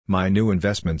My new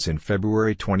investments in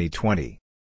February 2020.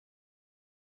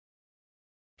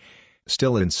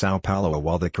 Still in Sao Paulo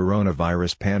while the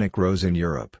coronavirus panic grows in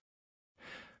Europe.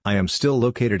 I am still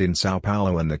located in Sao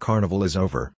Paulo and the carnival is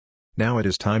over. Now it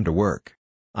is time to work.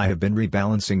 I have been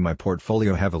rebalancing my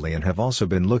portfolio heavily and have also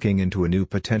been looking into a new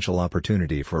potential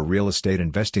opportunity for real estate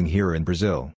investing here in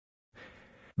Brazil.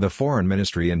 The Foreign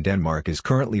Ministry in Denmark is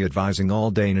currently advising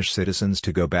all Danish citizens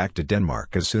to go back to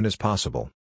Denmark as soon as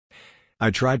possible. I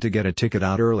tried to get a ticket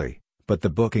out early, but the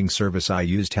booking service I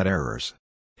used had errors.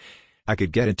 I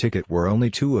could get a ticket where only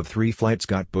 2 of 3 flights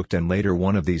got booked and later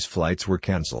one of these flights were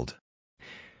cancelled.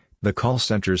 The call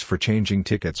centers for changing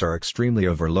tickets are extremely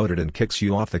overloaded and kicks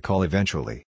you off the call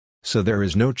eventually. So there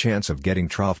is no chance of getting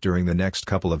trough during the next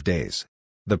couple of days.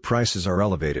 The prices are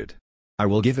elevated. I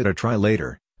will give it a try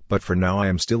later, but for now I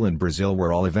am still in Brazil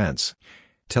where all events,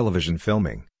 television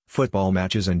filming, football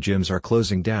matches and gyms are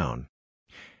closing down.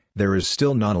 There is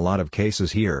still not a lot of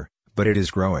cases here, but it is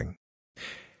growing.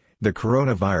 The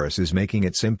coronavirus is making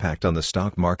its impact on the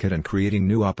stock market and creating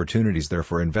new opportunities there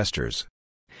for investors.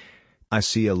 I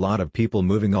see a lot of people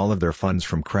moving all of their funds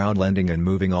from crowdlending and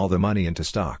moving all the money into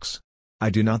stocks. I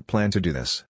do not plan to do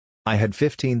this. I had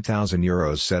 15,000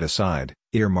 euros set aside,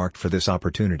 earmarked for this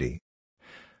opportunity.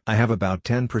 I have about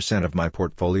 10% of my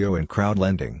portfolio in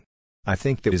crowdlending. I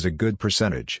think that is a good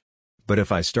percentage. But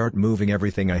if I start moving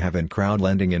everything I have in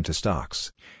crowdlending into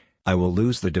stocks, I will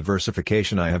lose the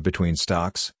diversification I have between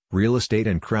stocks, real estate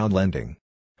and crowdlending.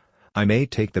 I may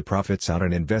take the profits out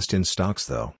and invest in stocks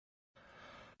though.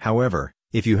 However,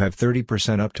 if you have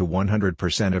 30% up to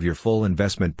 100% of your full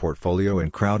investment portfolio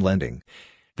in crowdlending,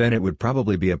 then it would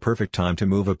probably be a perfect time to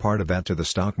move a part of that to the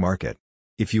stock market.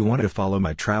 If you want to follow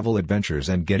my travel adventures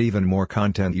and get even more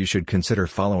content, you should consider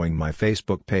following my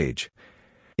Facebook page,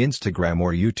 Instagram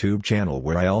or YouTube channel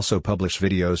where I also publish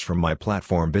videos from my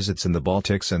platform visits in the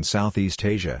Baltics and Southeast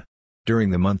Asia.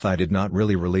 During the month I did not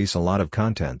really release a lot of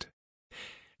content.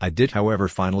 I did however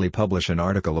finally publish an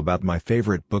article about my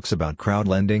favorite books about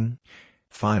crowdlending,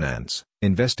 finance,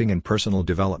 investing and personal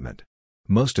development.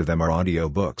 Most of them are audio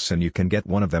books and you can get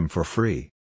one of them for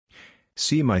free.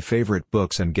 See my favorite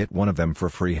books and get one of them for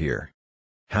free here.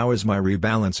 How is my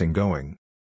rebalancing going?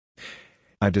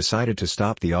 I decided to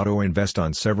stop the auto-invest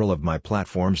on several of my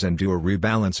platforms and do a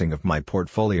rebalancing of my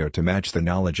portfolio to match the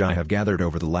knowledge I have gathered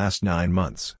over the last 9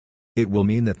 months. It will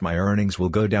mean that my earnings will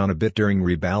go down a bit during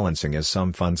rebalancing as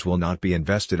some funds will not be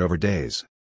invested over days.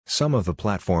 Some of the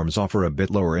platforms offer a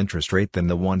bit lower interest rate than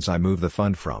the ones I move the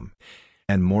fund from.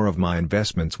 And more of my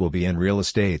investments will be in real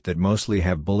estate that mostly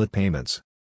have bullet payments.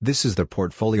 This is the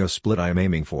portfolio split I am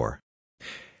aiming for.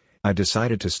 I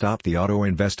decided to stop the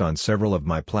auto-invest on several of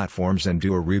my platforms and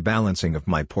do a rebalancing of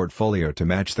my portfolio to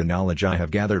match the knowledge I have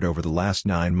gathered over the last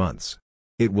 9 months.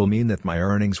 It will mean that my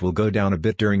earnings will go down a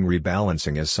bit during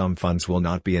rebalancing as some funds will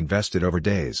not be invested over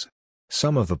days.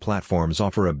 Some of the platforms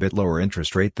offer a bit lower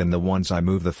interest rate than the ones I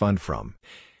move the fund from.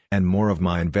 And more of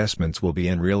my investments will be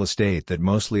in real estate that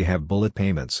mostly have bullet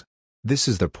payments. This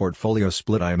is the portfolio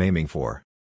split I am aiming for.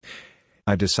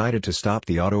 I decided to stop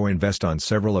the auto-invest on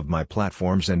several of my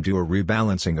platforms and do a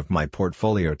rebalancing of my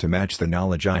portfolio to match the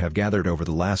knowledge I have gathered over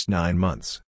the last 9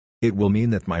 months. It will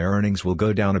mean that my earnings will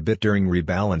go down a bit during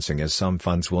rebalancing as some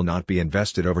funds will not be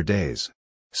invested over days.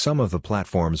 Some of the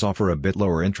platforms offer a bit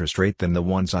lower interest rate than the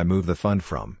ones I move the fund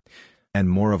from. And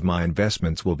more of my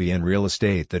investments will be in real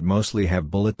estate that mostly have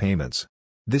bullet payments.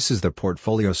 This is the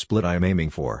portfolio split I am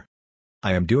aiming for.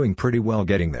 I am doing pretty well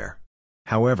getting there.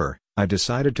 However, I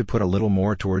decided to put a little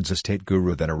more towards Estate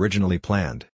Guru than originally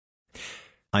planned.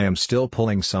 I am still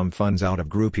pulling some funds out of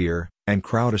Groupier and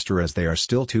Crowdster as they are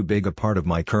still too big a part of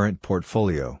my current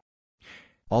portfolio.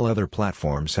 All other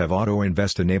platforms have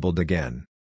auto-invest enabled again.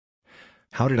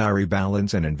 How did I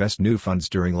rebalance and invest new funds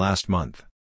during last month?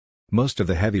 Most of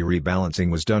the heavy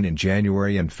rebalancing was done in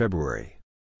January and February.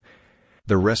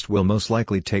 The rest will most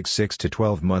likely take 6 to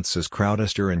 12 months as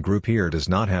Crowdster and Groupier does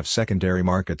not have secondary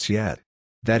markets yet.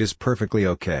 That is perfectly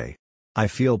okay. I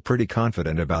feel pretty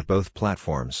confident about both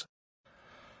platforms.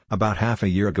 About half a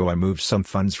year ago I moved some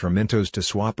funds from Mintos to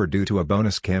Swapper due to a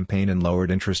bonus campaign and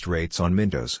lowered interest rates on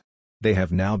Mintos. They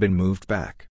have now been moved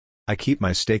back. I keep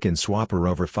my stake in Swapper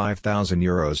over 5,000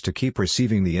 euros to keep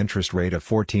receiving the interest rate of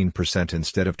 14%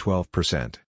 instead of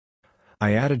 12%.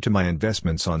 I added to my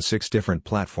investments on 6 different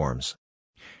platforms.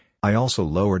 I also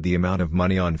lowered the amount of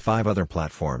money on 5 other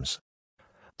platforms.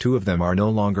 2 of them are no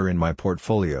longer in my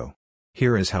portfolio.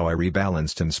 Here is how I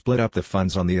rebalanced and split up the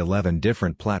funds on the 11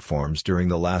 different platforms during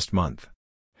the last month.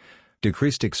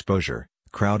 Decreased exposure,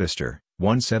 Crowdster,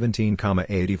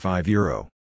 117,85 euro.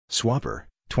 Swapper,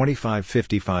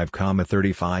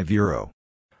 25.55,35 euro.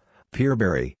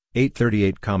 Peerberry,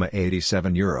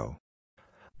 €838,87.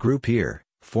 Group here,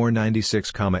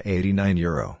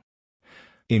 €496,89.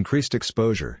 Increased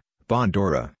exposure,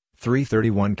 Bondora,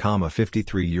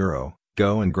 €331,53.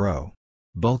 Go and Grow.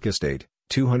 Bulk Estate,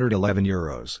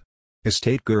 €211.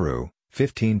 Estate Guru,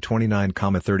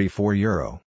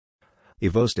 €1529,34.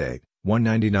 Evostate,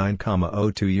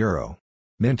 €199,02.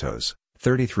 Mintos,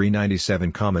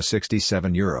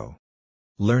 €3397,67.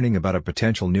 Learning about a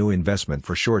potential new investment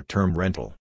for short-term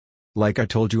rental. Like I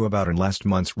told you about in last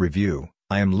month's review,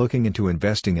 I am looking into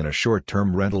investing in a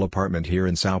short-term rental apartment here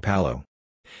in Sao Paulo.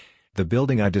 The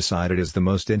building I decided is the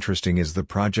most interesting is the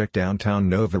project downtown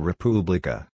Nova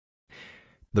República.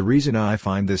 The reason I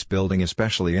find this building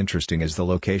especially interesting is the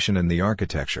location and the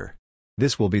architecture.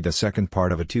 This will be the second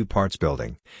part of a two-parts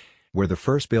building, where the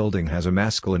first building has a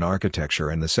masculine architecture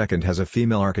and the second has a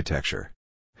female architecture.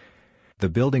 The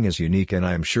building is unique and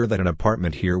I am sure that an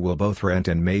apartment here will both rent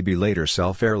and maybe later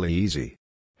sell fairly easy.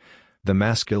 The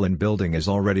masculine building is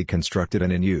already constructed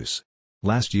and in use.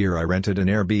 Last year I rented an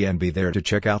Airbnb there to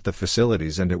check out the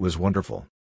facilities and it was wonderful.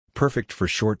 Perfect for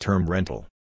short-term rental.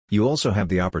 You also have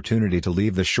the opportunity to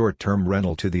leave the short-term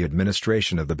rental to the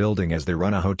administration of the building as they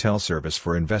run a hotel service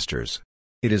for investors.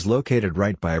 It is located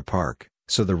right by a park,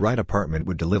 so the right apartment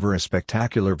would deliver a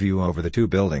spectacular view over the two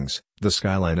buildings, the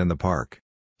skyline and the park.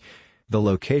 The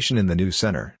location in the new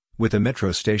center, with a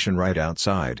metro station right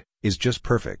outside, is just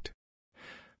perfect.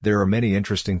 There are many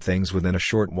interesting things within a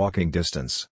short walking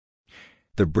distance.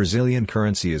 The Brazilian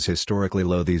currency is historically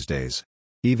low these days.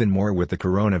 Even more with the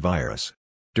coronavirus.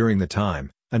 During the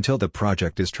time, until the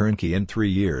project is turnkey in 3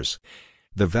 years,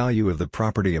 the value of the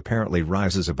property apparently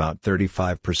rises about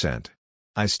 35%.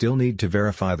 I still need to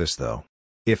verify this though.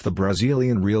 If the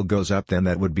Brazilian real goes up then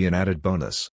that would be an added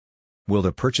bonus. Will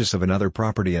the purchase of another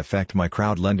property affect my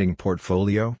crowdlending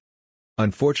portfolio?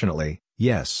 Unfortunately,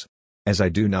 yes. As I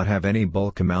do not have any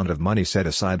bulk amount of money set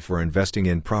aside for investing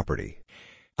in property,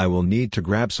 I will need to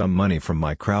grab some money from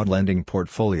my crowdlending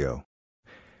portfolio.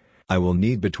 I will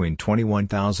need between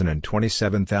 €21,000 and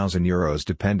 €27,000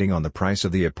 depending on the price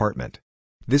of the apartment.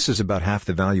 This is about half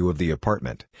the value of the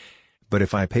apartment. But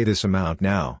if I pay this amount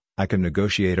now, I can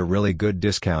negotiate a really good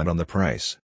discount on the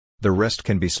price. The rest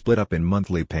can be split up in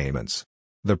monthly payments.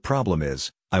 The problem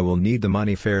is, I will need the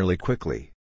money fairly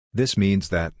quickly. This means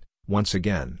that, once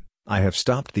again, I have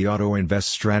stopped the auto-invest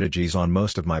strategies on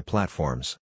most of my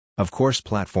platforms. Of course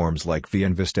platforms like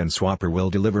VInvest and Swapper will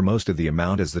deliver most of the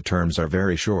amount as the terms are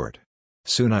very short.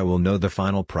 Soon I will know the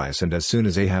final price and as soon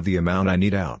as I have the amount I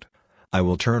need out, I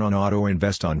will turn on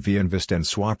auto-invest on VInvest and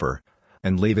Swapper,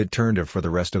 and leave it turned off for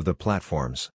the rest of the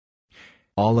platforms.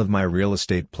 All of my real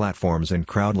estate platforms and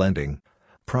crowdlending,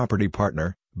 Property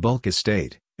Partner, Bulk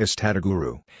Estate,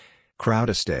 Estataguru, Crowd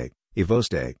Estate,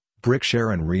 Evostate,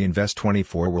 Brickshare and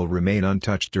Reinvest24 will remain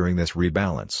untouched during this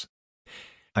rebalance.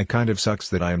 I kind of sucks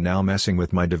that I am now messing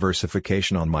with my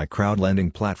diversification on my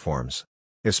crowdlending platforms.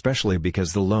 Especially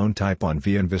because the loan type on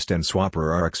VInvest and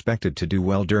Swapper are expected to do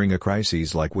well during a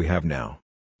crisis like we have now.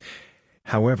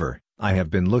 However, I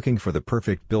have been looking for the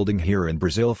perfect building here in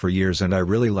Brazil for years and I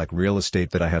really like real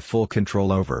estate that I have full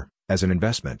control over, as an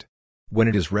investment. When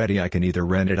it is ready I can either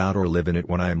rent it out or live in it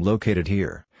when I am located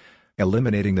here,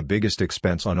 eliminating the biggest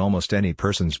expense on almost any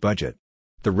person's budget: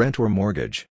 the rent or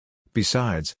mortgage.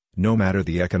 Besides, no matter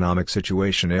the economic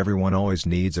situation everyone always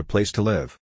needs a place to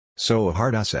live. So a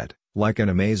hard asset, like an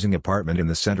amazing apartment in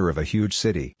the center of a huge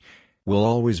city, will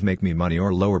always make me money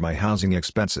or lower my housing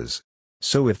expenses.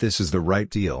 So if this is the right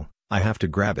deal, I have to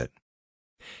grab it.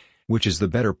 Which is the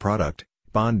better product,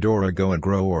 Bondora Go and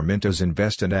Grow or Mintos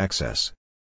Invest and Access?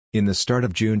 In the start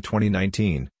of June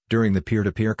 2019, during the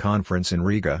peer-to-peer conference in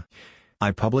Riga,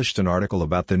 I published an article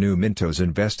about the new Mintos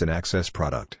Invest and Access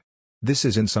product. This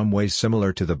is in some ways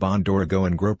similar to the Bondora Go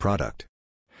and Grow product.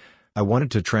 I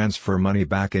wanted to transfer money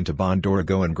back into Bondora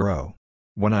Go and Grow.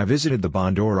 When I visited the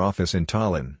Bondora office in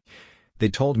Tallinn, they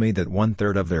told me that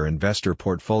 1/3 of their investor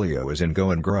portfolio is in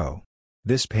Go and Grow.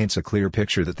 This paints a clear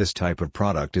picture that this type of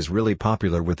product is really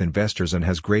popular with investors and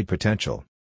has great potential.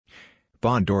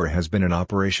 Bondora has been in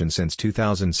operation since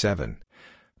 2007.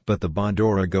 But the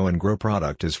Bondora Go and Grow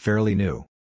product is fairly new.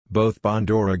 Both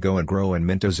Bondora Go and Grow and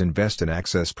Mintos Invest and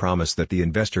Access promise that the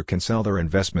investor can sell their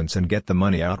investments and get the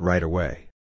money out right away.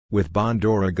 With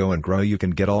Bondora Go and Grow you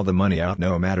can get all the money out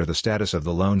no matter the status of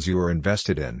the loans you are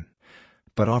invested in,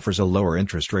 but offers a lower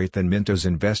interest rate than Mintos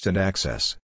Invest and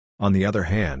Access. On the other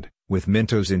hand, with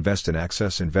Mintos Invest and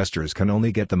Access investors can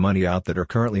only get the money out that are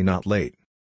currently not late.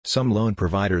 Some loan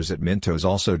providers at Mintos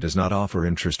also does not offer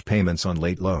interest payments on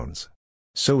late loans.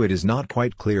 So it is not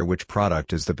quite clear which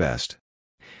product is the best.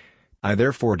 I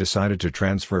therefore decided to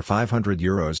transfer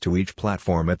 €500 to each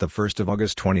platform at the 1st of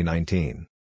August 2019.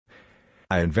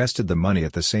 I invested the money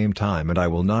at the same time and I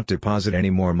will not deposit any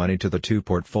more money to the two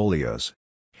portfolios.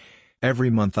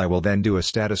 Every month I will then do a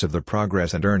status of the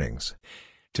progress and earnings,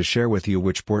 to share with you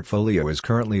which portfolio is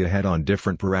currently ahead on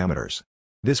different parameters.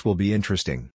 This will be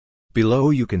interesting. Below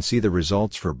you can see the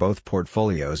results for both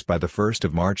portfolios by the 1st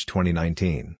of March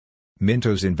 2019.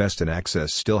 Mintos Invest in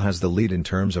Access still has the lead in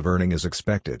terms of earning as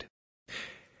expected.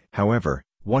 However,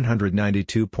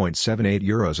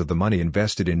 €192.78 of the money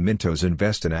invested in Mintos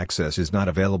Invest in Access is not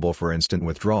available for instant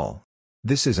withdrawal.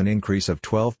 This is an increase of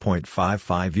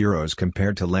 €12.55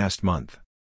 compared to last month.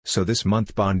 So this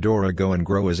month Bondora Go and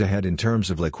Grow is ahead in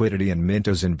terms of liquidity and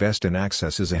Mintos Invest in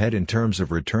Access is ahead in terms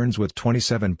of returns with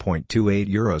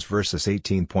 €27.28 versus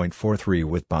 18.43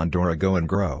 with Bondora Go and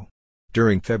Grow.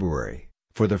 During February,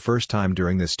 for the first time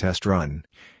during this test run,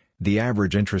 the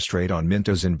average interest rate on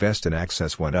Mintos Invest in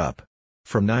Access went up,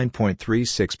 from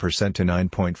 9.36% to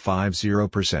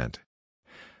 9.50%.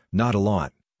 Not a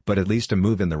lot, but at least a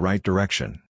move in the right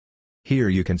direction. Here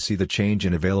you can see the change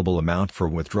in available amount for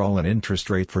withdrawal and interest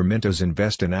rate for Mintos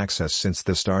Invest in Access since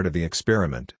the start of the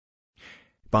experiment.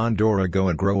 Bondora Go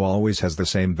and Grow always has the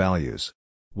same values.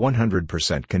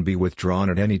 100% can be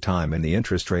withdrawn at any time and the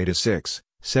interest rate is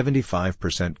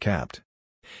 6.75% capped.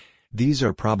 These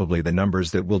are probably the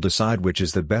numbers that will decide which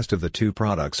is the best of the two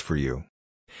products for you.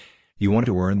 You want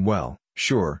to earn well,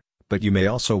 sure, but you may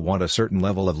also want a certain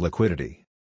level of liquidity.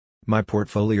 My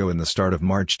portfolio in the start of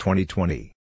March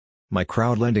 2020. My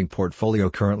crowdlending portfolio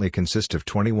currently consists of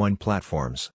 21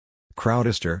 platforms: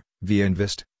 Crowdister,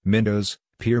 ViaInvest, Mintos,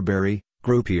 Peerberry,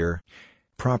 Groupier,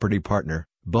 Property Partner,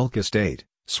 Bulk Estate,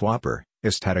 Swapper,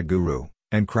 Estataguru,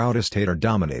 and Crowdestate are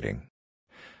dominating.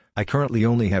 I currently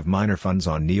only have minor funds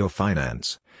on Neo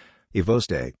Finance,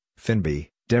 Evostate, Finbi,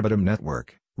 Debitum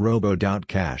Network,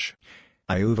 Robo.Cash,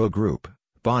 Iuvo Group,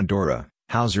 Bondora,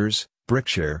 Housers,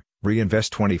 Brickshare,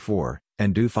 Reinvest24,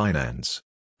 and Do Finance.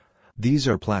 These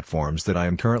are platforms that I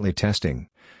am currently testing.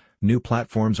 New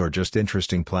platforms are just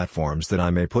interesting platforms that I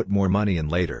may put more money in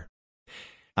later.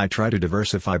 I try to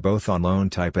diversify both on loan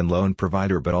type and loan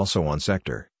provider but also on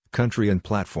sector, country and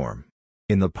platform.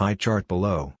 In the pie chart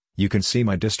below, you can see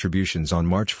my distributions on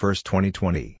March 1,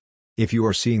 2020. If you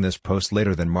are seeing this post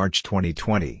later than March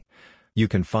 2020, you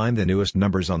can find the newest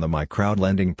numbers on the My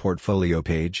Crowdlending portfolio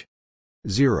page.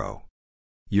 €0.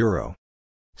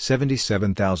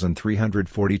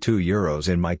 77,342 euros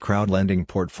in my crowdlending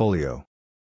portfolio.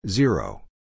 €0.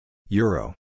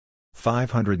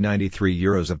 593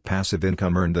 euros of passive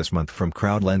income earned this month from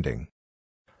crowdlending.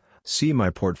 See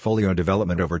my portfolio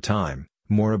development over time.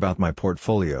 More about my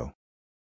portfolio,